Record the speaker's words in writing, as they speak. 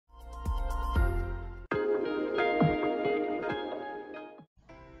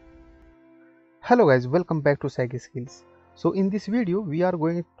Hello guys, welcome back to Psyche Skills. So in this video we are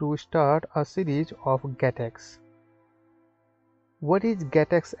going to start a series of GetX. What is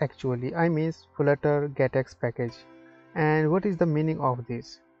GetX actually? I mean Flutter GetX package, and what is the meaning of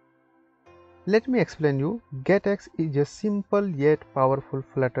this? Let me explain you. GetX is a simple yet powerful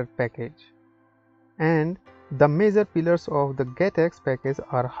Flutter package, and the major pillars of the GetX package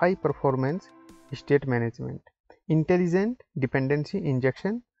are high performance state management, intelligent dependency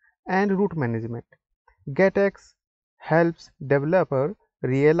injection, and root management. GetX helps developer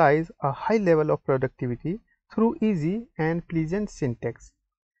realize a high level of productivity through easy and pleasant syntax.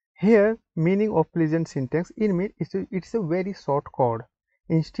 Here, meaning of pleasant syntax, it means it's a very short code.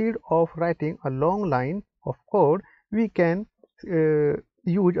 Instead of writing a long line of code, we can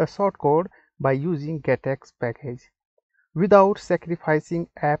use a short code by using GetX package without sacrificing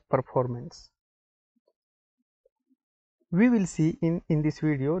app performance. We will see in this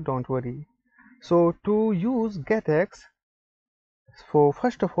video, don't worry. So to use GetX, so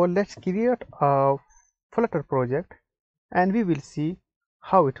first of all let's create a Flutter project and we will see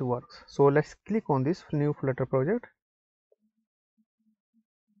how it works. So let's click on this new Flutter project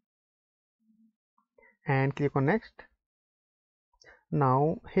and click on next.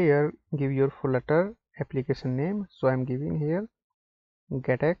 Now here give your Flutter application name, so I'm giving here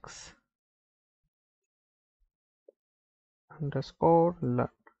GetX underscore learn.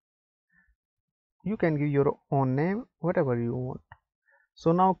 You can give your own name, whatever you want.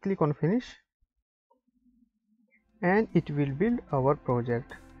 So now click on finish and it will build our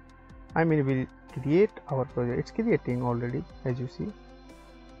project. I mean will create our project. It's creating already, as you see,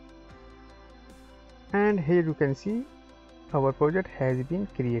 and here you can see our project has been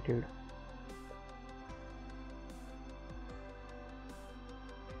created.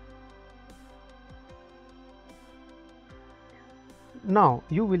 Now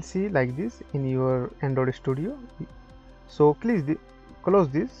you will see like this in your Android Studio. So please close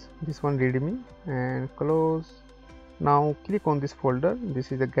this one readme and close. Now click on this folder.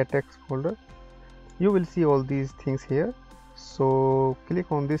 This is the GetX folder. You will see all these things here. So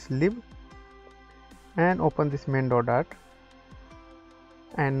click on this lib and open this main.dart,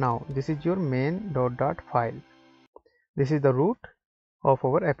 and now this is your main.dart file. This is the root of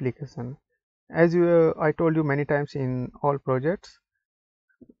our application. As I told you many times in all projects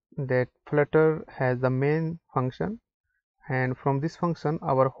that Flutter has the main function, and from this function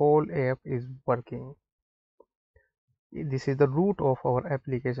our whole app is working. This is the root of our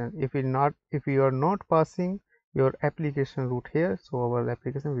application. If you are not passing your application root here, so our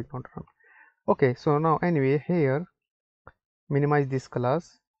application will not run. Okay, so now anyway, here minimize this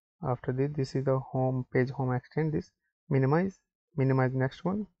class. After this is the home page, home extend this, minimize next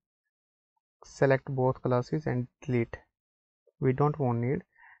one, select both classes and delete. We don't want need,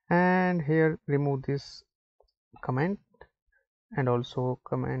 and here remove this comment and also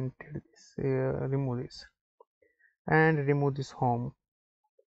comment this, remove this and remove this home.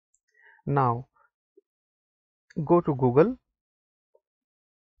 Now go to Google,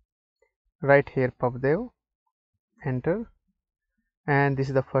 write here pubdev, enter, and this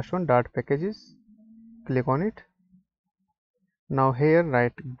is the first one, Dart packages. Click on it. Now here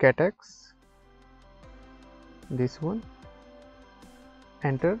write GetX, this one,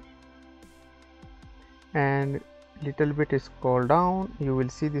 enter, and little bit scroll down, you will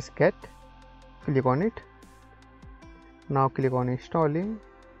see this get. Click on it. Now click on installing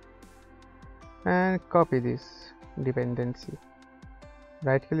and copy this dependency.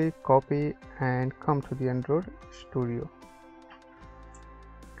 Right click, copy, and come to the Android Studio.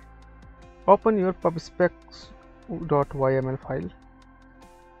 Open your pubspecs.yml file,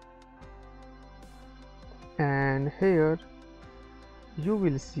 and here you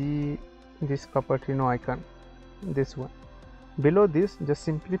will see this Cupertino icon, this one. Below this, just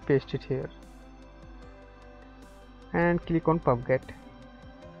simply paste it here and click on pubget.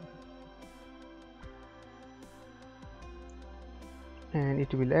 And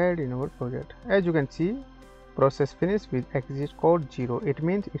it will add in our project. As you can see, process finished with exit code 0. It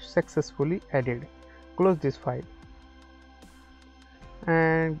means it's successfully added. Close this file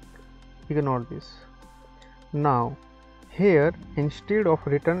and ignore this. Now here, instead of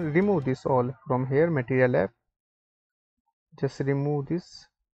return, remove this all from here, material app. Just remove this,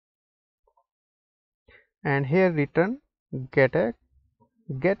 and here return get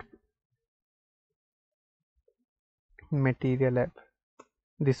material app.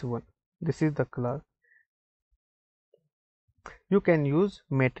 This one, this is the class. You can use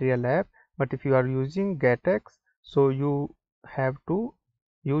material app, but if you are using GetX, so you have to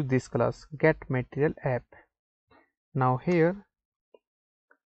use this class, get material app. Now here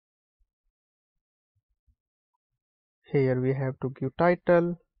Here we have to give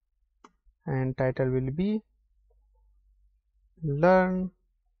title, and title will be learn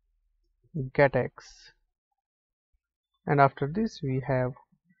GetX. And after this we have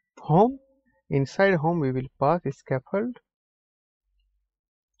home. Inside home we will pass scaffold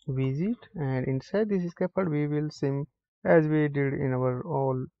visit, and inside this scaffold we will sim as we did in our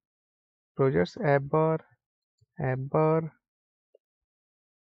all projects, app bar,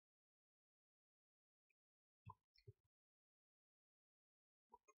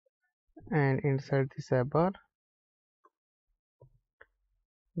 and inside this app bar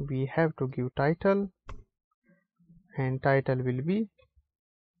we have to give title, and title will be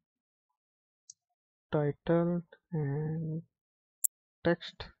title and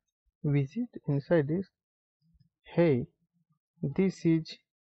text visit. Inside this, hey, this is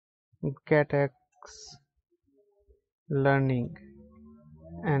GetX learning,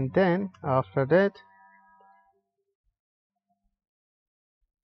 and then after that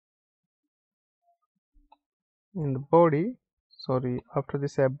in the body, sorry, after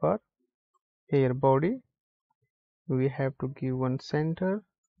this app bar, here body we have to give one center.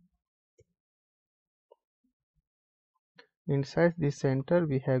 Inside this center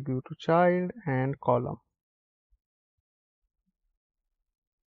we have give to child and column.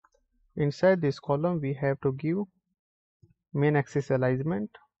 Inside this column we have to give main axis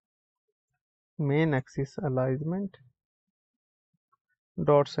alignment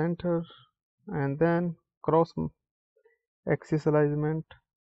dot center, and then cross axis alignment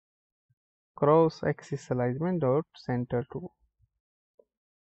dot center too.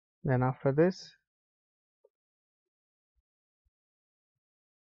 Then after this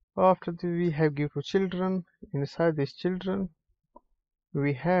we have give to children. Inside this children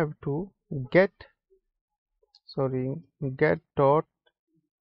we have to get dot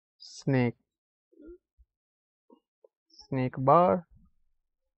snack bar,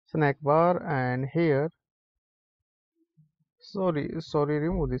 and here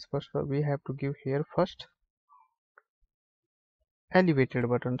remove this first. We have to give here first elevated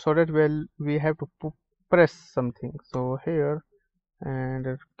button, so that we have to press something. So here,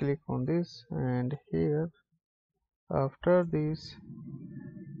 and click on this, and here after this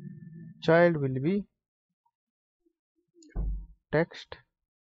child will be text,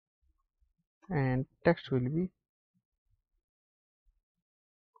 and text will be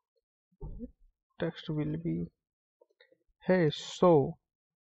hey, so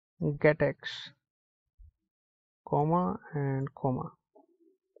GetX, comma and comma.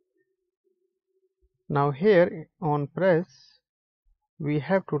 Now here on press we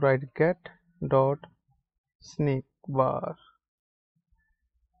have to write get dot snack bar,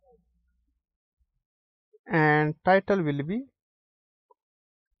 and title will be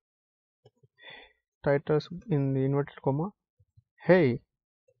titles in the inverted comma, hey,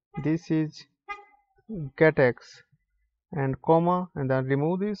 this is GetX, and comma, and then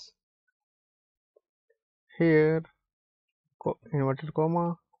remove this. Here inverted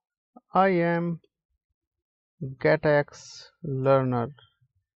comma, I am GetX learner,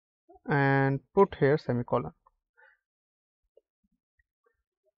 and put here semicolon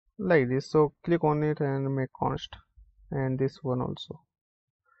like this. So click on it and make const, and this one also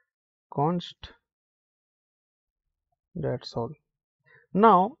const. That's all.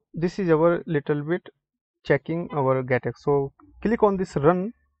 Now this is our little bit checking our GetX. So click on this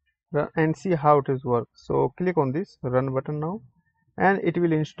run and see how it is work. So click on this run button now, and it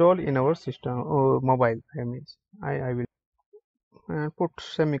will install in our system or mobile. I will and put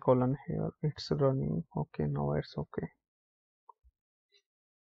semicolon here. It's running. Okay, now it's okay,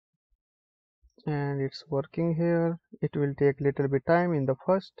 and it's working here. It will take little bit time in the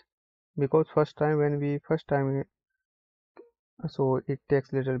first, because first time so it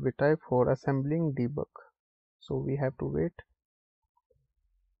takes little bit time for assembling debug, so we have to wait.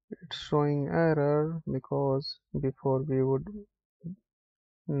 It's showing error because before we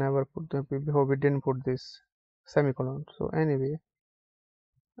didn't put this semicolon. So anyway,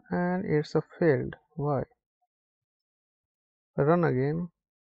 and it's a failed. Why? Run again.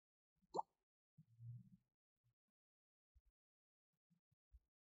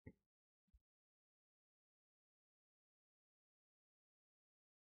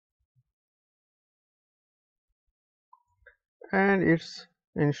 And it's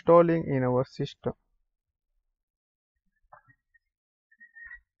installing in our system.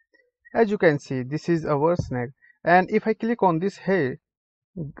 As you can see, this is our snack, and if I click on this, hey,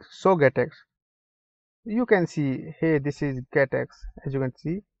 so GetX, you can see, hey, this is GetX, as you can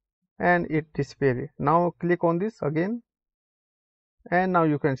see, and it display. Now click on this again, and now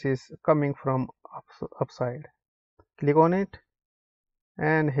you can see it's coming from upside. click on it,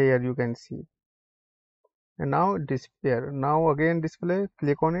 and here you can see, and now disappear. Now again display,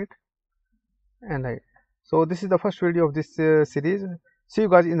 click on it, and so this is the first video of this series. See you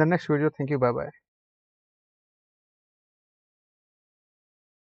guys in the next video. Thank you. Bye bye.